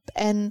wake up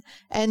and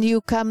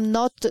you come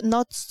not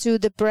to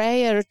the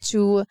prayer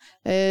to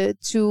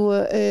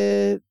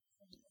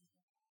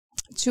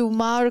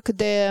mark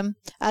the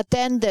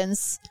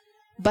attendance,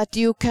 but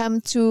you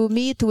come to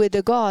meet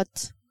with God,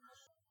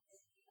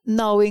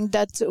 knowing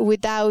that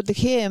without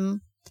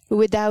Him,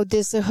 without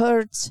this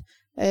hurt,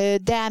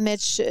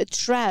 damaged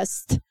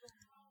trust,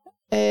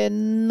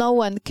 no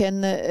one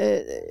can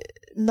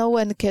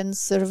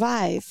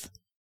survive.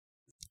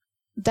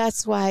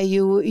 That's why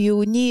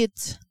you need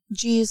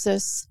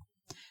Jesus.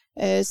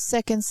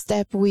 Second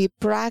step, we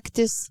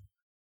practice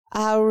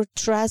our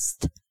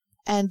trust.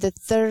 And the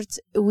third,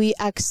 we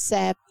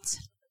accept.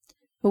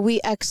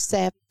 We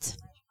accept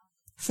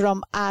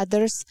from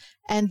others.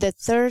 And the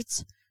third,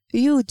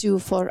 you do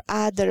for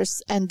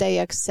others and they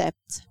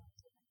accept.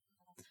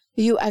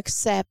 You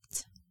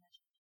accept.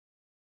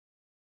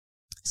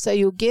 So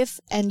you give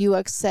and you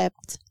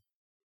accept.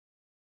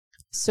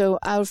 So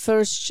our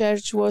first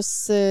church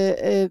was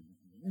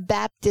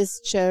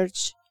Baptist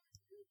church,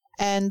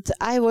 and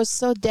I was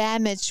so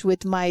damaged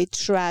with my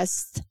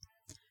trust.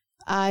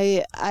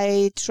 I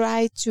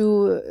tried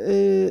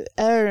to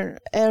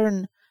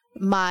earn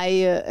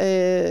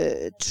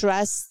my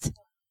trust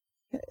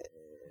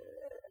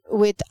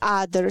with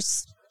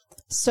others.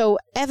 So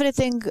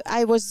everything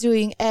I was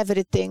doing,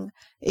 everything.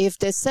 If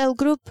the cell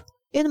group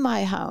in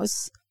my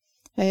house,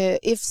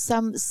 if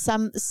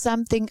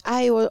something,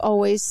 I was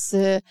always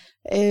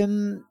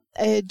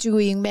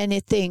doing many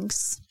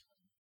things.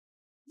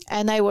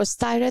 And I was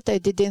tired. I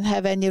didn't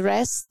have any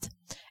rest.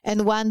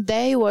 And one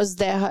day was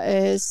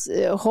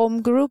the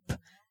home group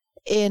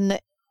in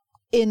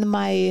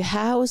my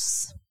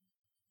house.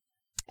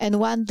 And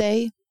one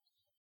day,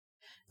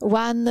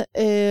 one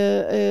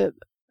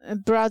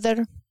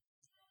brother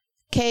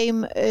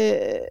came,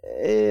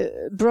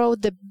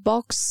 brought the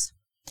box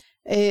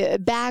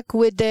back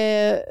with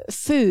the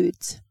food.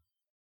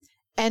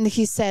 And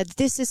he said,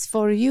 "This is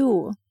for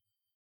you."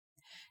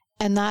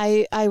 And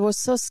I was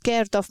so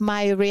scared of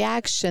my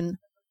reaction.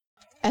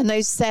 And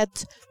I said,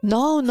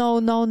 no,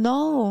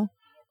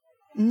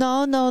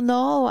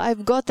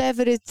 I've got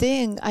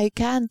everything. I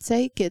can't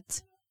take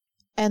it.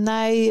 And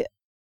I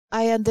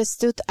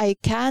understood I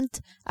can't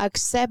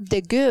accept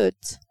the good.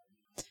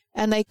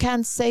 And I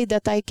can't say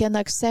that I can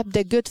accept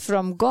the good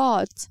from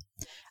God.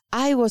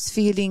 I was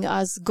feeling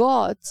as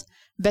God.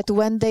 But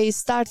when they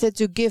started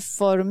to give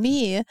for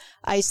me,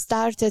 I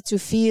started to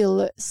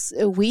feel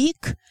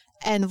weak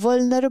and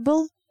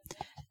vulnerable,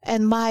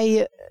 and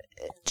my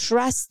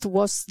trust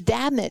was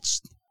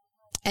damaged.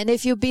 And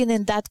if you've been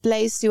in that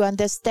place, you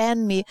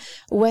understand me.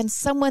 When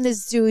someone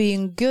is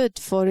doing good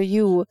for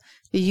you,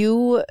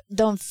 you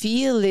don't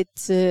feel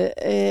it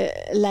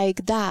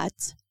like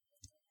that.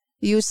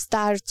 You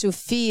start to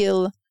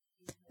feel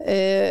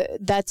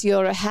that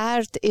your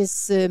heart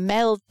is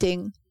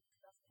melting.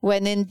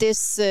 When in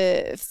this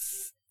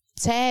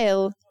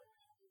tale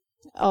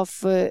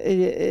of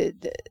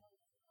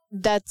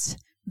that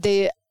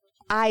the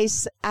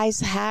ice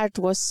heart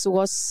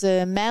was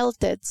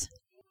melted,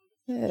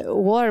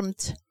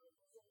 warmed.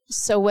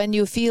 So when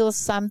you feel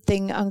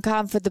something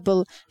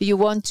uncomfortable, you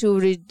want to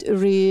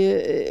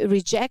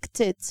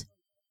reject it,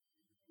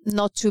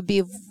 not to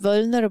be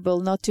vulnerable,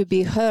 not to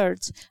be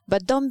hurt.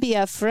 But don't be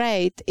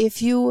afraid.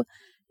 If you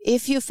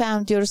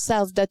found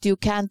yourself that you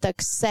can't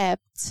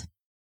accept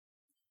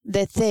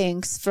the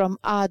things from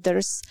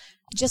others,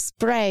 just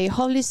pray,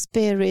 Holy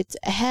Spirit,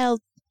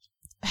 help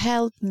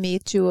me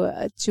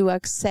to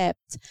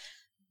accept.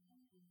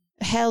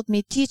 Help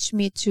me, teach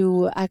me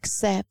to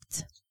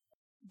accept.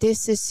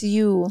 This is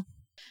you.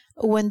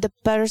 When the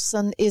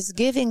person is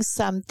giving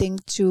something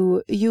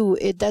to you,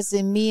 it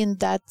doesn't mean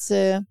that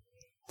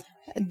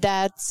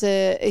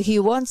he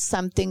wants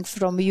something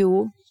from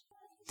you.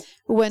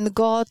 When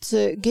God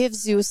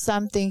gives you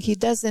something, He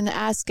doesn't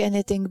ask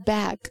anything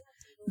back,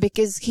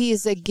 because He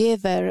is a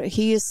giver.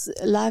 He is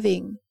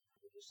loving.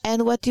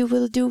 And what you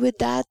will do with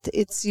that,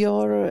 it's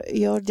your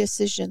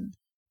decision.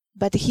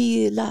 But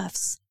He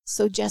loves,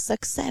 so just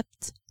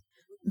accept.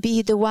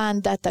 be the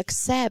one that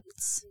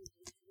accepts,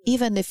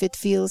 even if it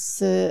feels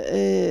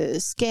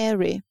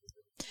scary.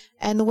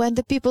 And when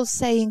the people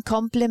saying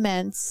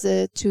compliments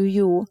to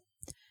you,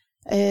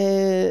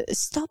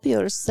 stop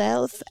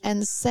yourself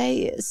and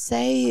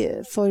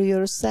say for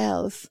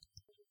yourself.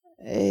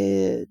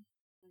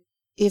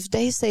 If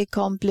they say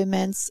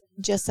compliments,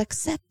 just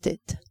accept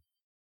it.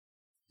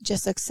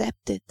 Just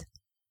accept it.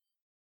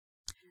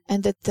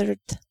 And the third,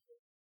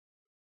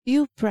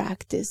 you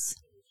practice,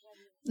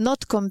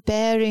 not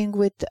comparing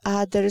with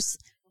others.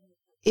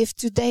 If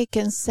today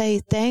can say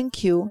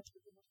thank you,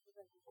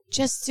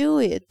 just do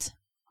it.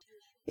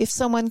 If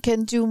someone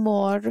can do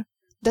more,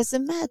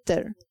 doesn't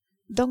matter.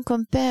 Don't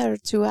compare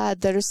to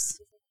others.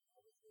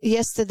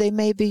 Yesterday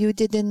maybe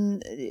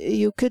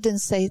you couldn't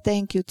say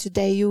thank you.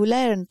 Today you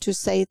learned to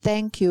say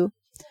thank you.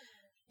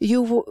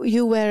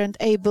 You weren't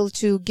able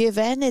to give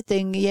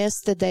anything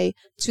yesterday.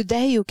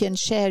 Today you can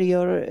share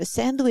your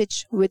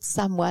sandwich with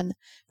someone.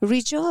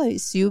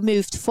 Rejoice, you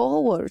moved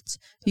forward.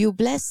 You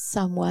blessed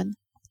someone.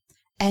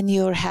 And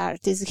your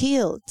heart is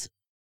healed.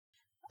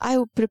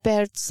 I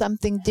prepared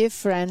something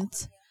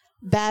different,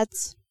 but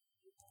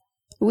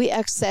we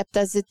accept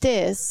as it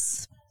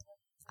is.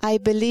 I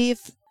believe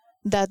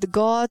that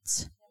God,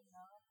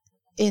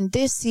 in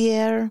this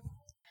year,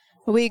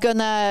 we're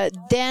gonna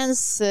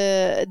dance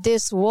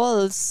these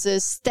waltz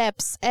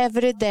steps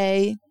every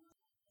day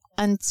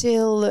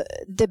until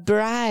the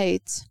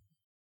bride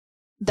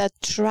that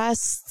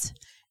trusts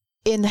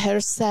in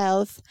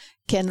herself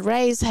can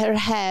raise her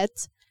head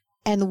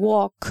and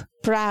walk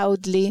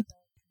proudly.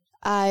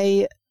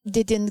 I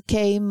didn't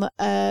came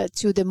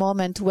to the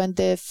moment when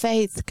the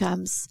faith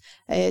comes.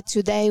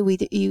 Today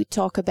you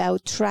talk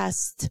about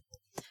trust.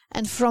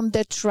 And from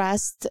the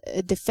trust,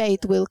 the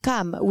faith will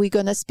come. We're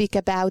going to speak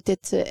about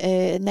it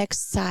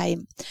next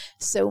time.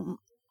 So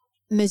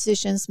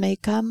musicians may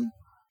come.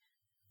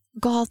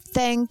 God,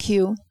 thank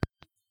you.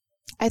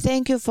 I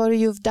thank you for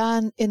you've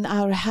done in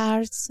our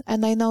hearts.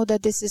 And I know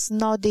that this is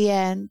not the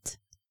end.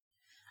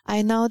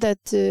 I know that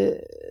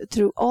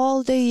through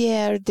all the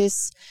year,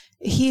 this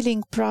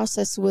healing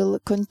process will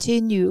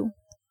continue.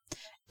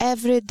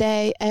 Every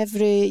day,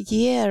 every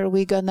year,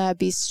 we're going to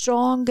be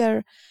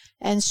stronger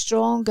and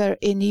stronger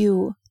in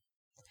you.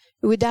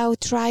 Without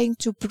trying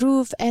to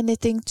prove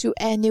anything to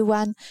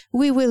anyone,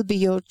 we will be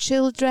your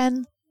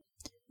children,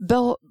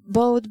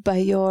 bought by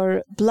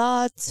your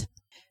blood,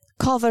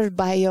 covered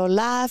by your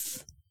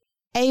love,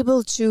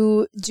 able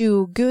to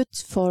do good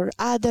for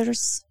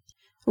others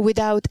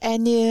without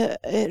any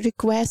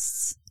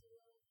requests,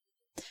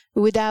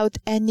 without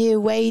any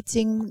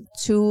waiting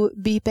to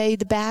be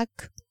paid back.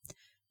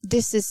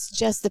 This is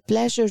just a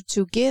pleasure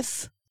to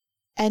give,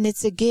 and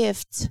it's a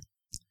gift.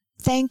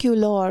 Thank you,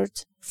 Lord,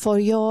 for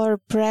your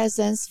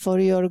presence, for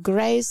your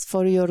grace,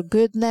 for your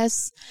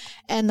goodness.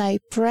 And I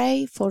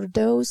pray for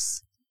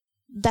those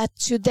that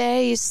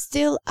today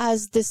still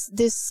as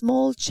this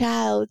small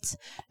child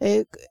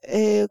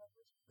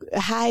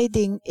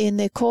hiding in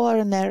a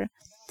corner,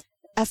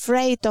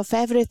 afraid of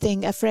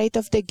everything, afraid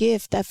of the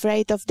gift,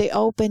 afraid of the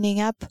opening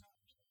up,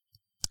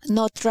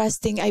 not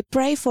trusting. I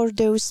pray for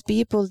those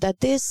people that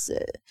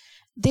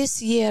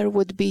this year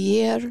would be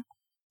a year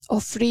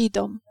of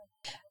freedom,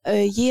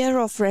 a year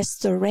of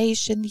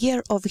restoration,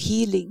 year of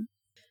healing.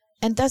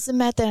 And doesn't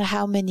matter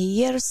how many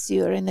years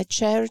you're in a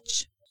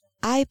church,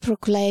 I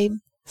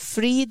proclaim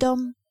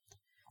freedom,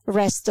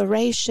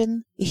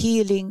 restoration,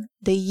 healing,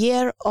 the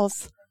year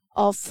of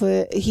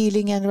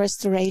healing and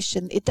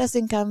restoration. It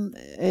doesn't come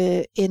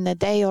in a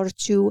day or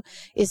two.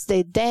 It's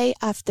the day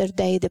after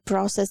day, the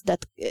process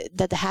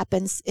that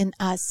happens in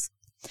us.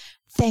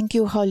 Thank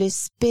you, Holy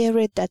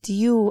Spirit, that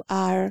you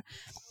are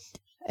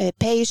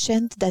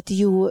patient, that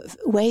you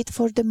wait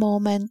for the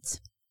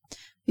moment.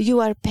 You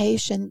are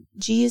patient,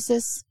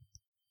 Jesus,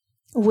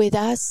 with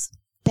us.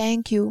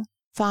 Thank you,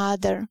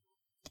 Father.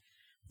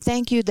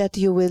 Thank you that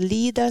you will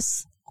lead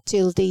us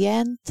till the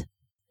end,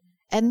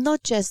 and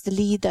not just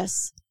lead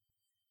us,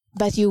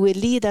 but you will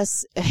lead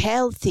us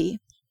healthy.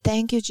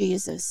 Thank you,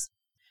 Jesus.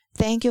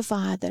 Thank you,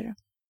 Father.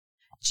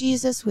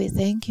 Jesus, we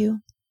thank you.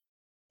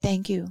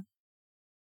 Thank you.